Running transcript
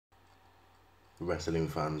Wrestling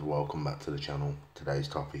fans, welcome back to the channel. Today's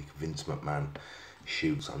topic: Vince McMahon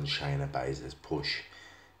shoots on Shayna Baszler's push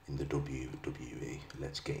in the WWE.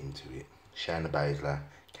 Let's get into it. Shayna Baszler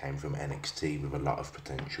came from NXT with a lot of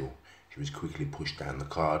potential. She was quickly pushed down the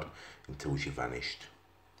card until she vanished.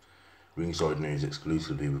 Ringside News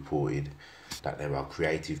exclusively reported that there are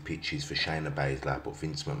creative pitches for Shayna Baszler, but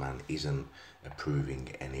Vince McMahon isn't approving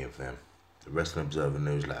any of them. The Wrestling Observer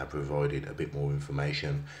newsletter provided a bit more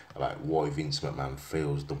information about why Vince McMahon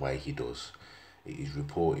feels the way he does. It is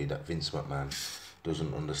reported that Vince McMahon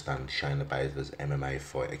doesn't understand Shayna Baszler's MMA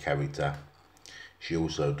fighter character. She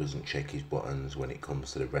also doesn't check his buttons when it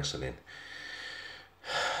comes to the wrestling.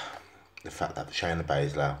 The fact that Shayna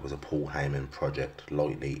Baszler was a Paul Heyman project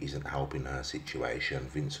likely isn't helping her situation.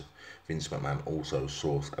 Vince McMahon also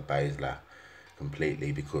sourced a Baszler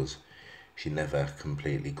completely because she never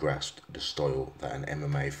completely grasped the style that an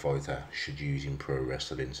MMA fighter should use in pro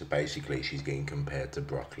wrestling. So basically she's getting compared to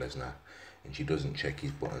Brock Lesnar, and she doesn't check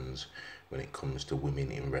his buttons when it comes to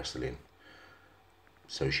women in wrestling.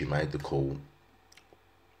 So she made the call.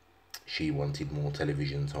 She wanted more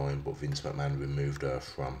television time, but Vince McMahon removed her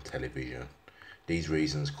from television. These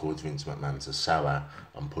reasons caused Vince McMahon to sour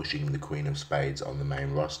on pushing the Queen of Spades on the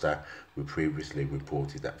main roster. We previously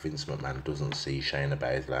reported that Vince McMahon doesn't see Shayna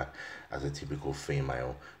Baszler as a typical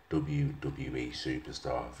female WWE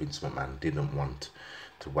superstar. Vince McMahon didn't want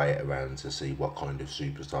to wait around to see what kind of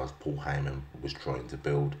superstars Paul Heyman was trying to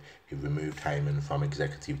build. He removed Heyman from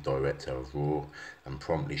executive director of Raw and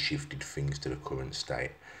promptly shifted things to the current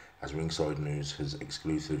state. As Ringside News has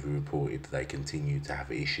exclusively reported, they continue to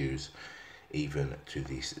have issues even to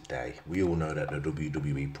this day. We all know that the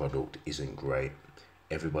WWE product isn't great.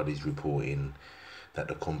 Everybody's reporting that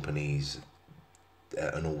the company's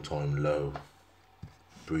at an all-time low.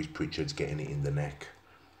 Bruce Pritchard's getting it in the neck.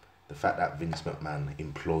 The fact that Vince McMahon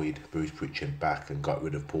employed Bruce Pritchard back and got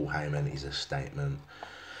rid of Paul Heyman is a statement.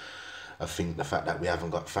 I think the fact that we haven't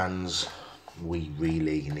got fans, we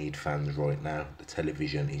really need fans right now. The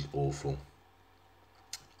television is awful.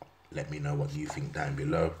 Let me know what you think down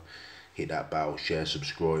below. Hit that bell, share,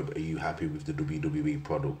 subscribe. Are you happy with the WWE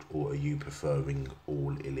product, or are you preferring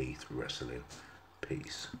All Elite Wrestling?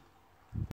 Peace.